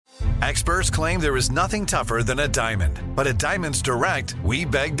Experts claim there is nothing tougher than a diamond. But at Diamonds Direct, we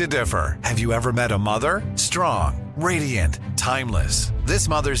beg to differ. Have you ever met a mother? Strong, radiant, timeless. This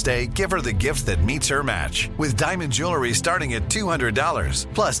Mother's Day, give her the gift that meets her match. With diamond jewelry starting at $200.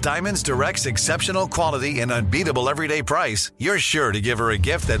 Plus Diamonds Direct's exceptional quality and unbeatable everyday price, you're sure to give her a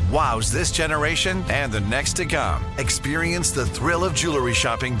gift that wows this generation and the next to come. Experience the thrill of jewelry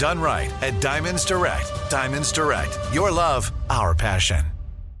shopping done right at Diamonds Direct. Diamonds Direct. Your love, our passion.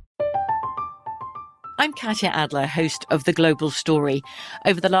 I'm Katya Adler, host of The Global Story.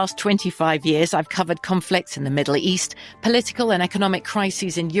 Over the last 25 years, I've covered conflicts in the Middle East, political and economic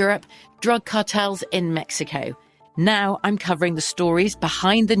crises in Europe, drug cartels in Mexico. Now I'm covering the stories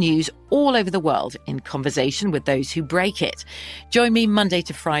behind the news all over the world in conversation with those who break it. Join me Monday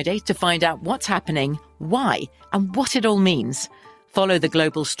to Friday to find out what's happening, why, and what it all means. Follow The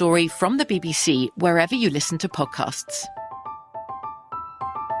Global Story from the BBC wherever you listen to podcasts.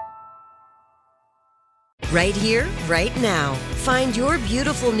 Right here, right now. Find your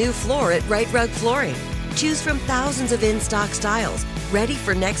beautiful new floor at Right Rug Flooring. Choose from thousands of in-stock styles, ready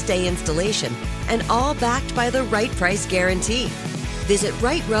for next day installation, and all backed by the right price guarantee. Visit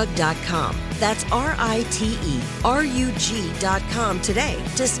rightrug.com. That's RITERUG.com today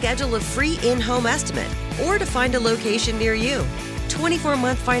to schedule a free in-home estimate or to find a location near you.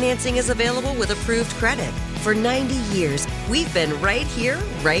 24-month financing is available with approved credit. For 90 years, we've been right here,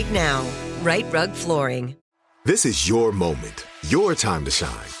 right now. Right Rug Flooring. This is your moment, your time to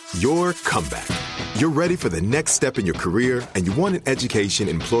shine, your comeback. You're ready for the next step in your career, and you want an education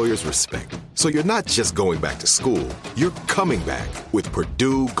employers respect. So you're not just going back to school, you're coming back with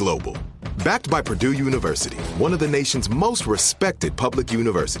Purdue Global. Backed by Purdue University, one of the nation's most respected public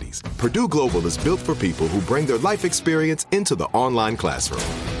universities, Purdue Global is built for people who bring their life experience into the online classroom.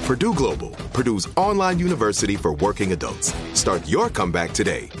 Purdue Global, Purdue's online university for working adults. Start your comeback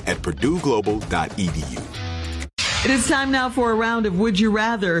today at purdueglobal.edu. It is time now for a round of Would You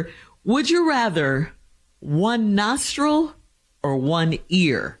Rather. Would you rather one nostril or one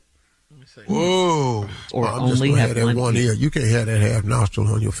ear? Whoa. Or I'm just only gonna have that one ear. You can't have that half nostril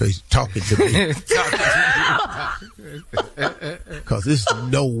on your face talking to me. Because there's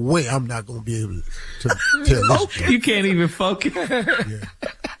no way I'm not going to be able to tell this. You can't even focus. Yeah.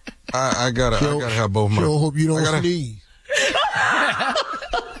 I gotta have both my. Sure hope you don't sneeze.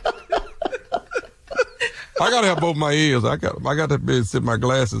 I gotta have both my ears. I got to be able to sit my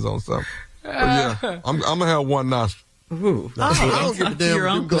glasses on something. But yeah, I'm gonna have one nostril. Ooh. I don't give a damn if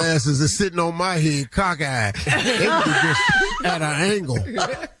them glasses are sitting on my head cockeyed. They be just at an angle.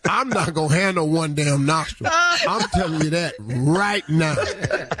 I'm not gonna handle one damn nostril. I'm telling you that right now.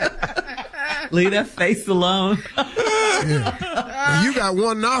 Leave that face alone. Yeah. You got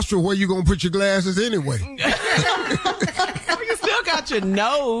one nostril, where you gonna put your glasses anyway? You still got your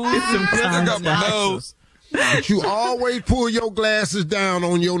nose. I got my nose. But you always pull your glasses down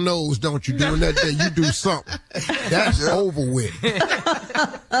on your nose, don't you? Doing that day, you do something. That's over with.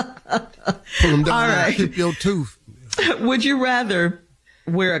 Pull them down All right. and tip your tooth. Would you rather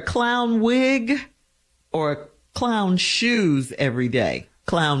wear a clown wig or clown shoes every day?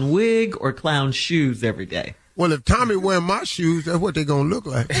 Clown wig or clown shoes every day? Well, if Tommy wear my shoes, that's what they're going to look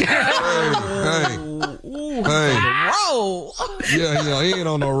like. Hey. Roll. Yeah, he ain't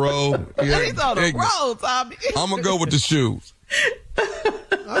on no roll. Yeah, He's on the roll, Tommy. I'm gonna go with the shoes.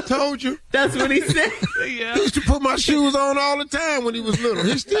 I told you. That's what he said. Yeah. He used to put my shoes on all the time when he was little.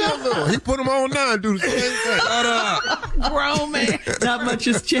 He's still little. He put them on now and do the same thing. Grown man. Not much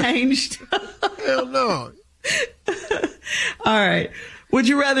has changed. Hell no. All right. Would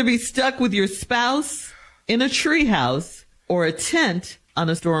you rather be stuck with your spouse in a treehouse or a tent on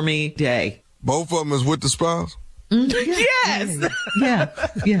a stormy day? Both of them is with the spouse? Yes.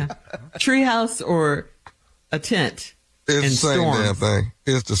 Yeah. Treehouse or a tent? It's the same storm. damn thing.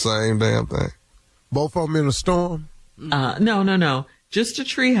 It's the same damn thing. Both of them in a storm? No. Just a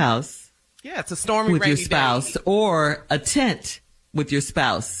treehouse. Yeah, it's a stormy with rainy your spouse day. or a tent with your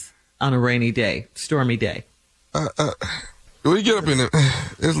spouse on a rainy day, stormy day. When you get up in it,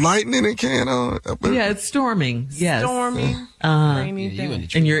 it's lightning and can on. Yeah, it's storming. Yes. Stormy, rainy day.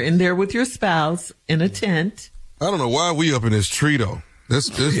 And you're in there with your spouse in a tent. I don't know why we up in this tree though. That's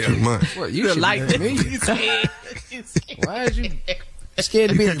too much. Well, you like me. Why is you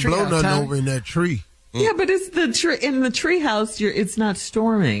scared to be in the tree? Blow nothing over in that tree. Yeah, but it's the tree in the tree house. It's not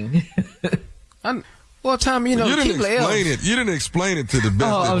storming. Well, Tommy, you didn't explain it. You didn't explain it to the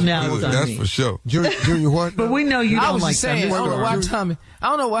best. Now it's on that's me. for sure. Junior, what? But we know you I don't was like just saying, thunder. I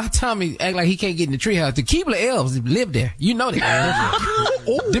don't know why Tommy act like he can't get in the treehouse. The Keebler elves live there. You know that.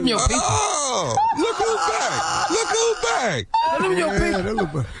 Them your people. Oh, look who's back. Them your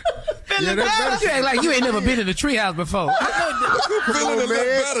people. feeling better. You act like you ain't never been in a treehouse before. Feeling a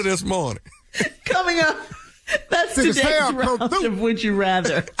little better this morning. Coming up, that's today's round of Would You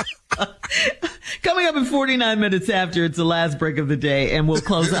Rather. Coming up in 49 minutes after, it's the last break of the day, and we'll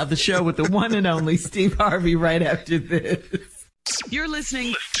close out the show with the one and only Steve Harvey right after this. You're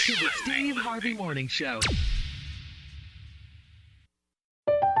listening to the Steve Harvey Morning Show.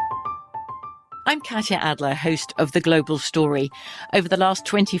 I'm Katya Adler, host of The Global Story. Over the last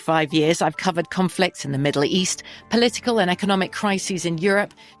 25 years, I've covered conflicts in the Middle East, political and economic crises in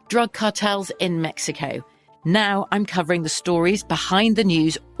Europe, drug cartels in Mexico. Now I'm covering the stories behind the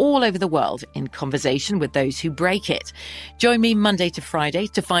news all over the world in conversation with those who break it. Join me Monday to Friday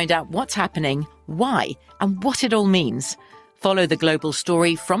to find out what's happening, why, and what it all means. Follow The Global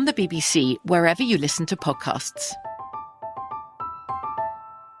Story from the BBC wherever you listen to podcasts.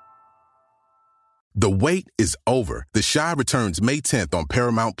 The wait is over. The Chi returns May 10th on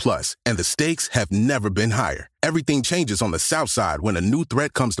Paramount Plus, and the stakes have never been higher. Everything changes on the South Side when a new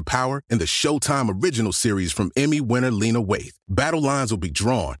threat comes to power in the Showtime original series from Emmy winner Lena Waithe. Battle lines will be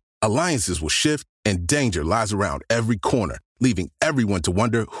drawn, alliances will shift, and danger lies around every corner, leaving everyone to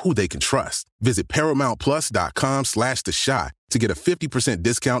wonder who they can trust. Visit ParamountPlus.com/The Chi to get a 50%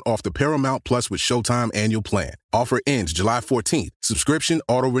 discount off the Paramount Plus with Showtime annual plan. Offer ends July 14th. Subscription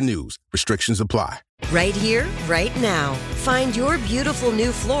auto-renews. Restrictions apply. Right here, right now. Find your beautiful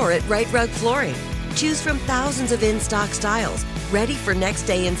new floor at Right Rug Flooring. Choose from thousands of in-stock styles, ready for next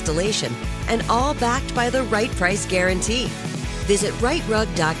day installation, and all backed by the right price guarantee. Visit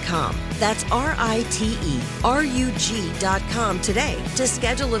rightrug.com. That's RITERUG.com today to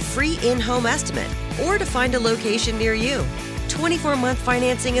schedule a free in-home estimate or to find a location near you. 24-month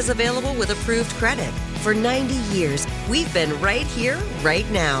financing is available with approved credit. For 90 years, we've been right here, right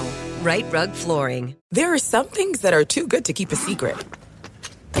now. Right Rug Flooring. There are some things that are too good to keep a secret.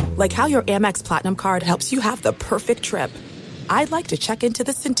 Like how your Amex Platinum card helps you have the perfect trip. I'd like to check into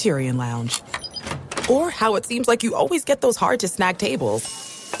the Centurion Lounge. Or how it seems like you always get those hard-to-snag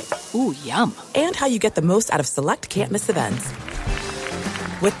tables. Ooh, yum. And how you get the most out of select can't-miss events.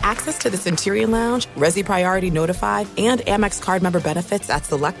 With access to the Centurion Lounge, Resi Priority Notified, and Amex card member benefits at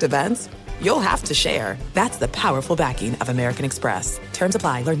select events, you'll have to share. That's the powerful backing of American Express. Terms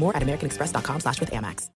apply. Learn more at americanexpress.com/withAmex.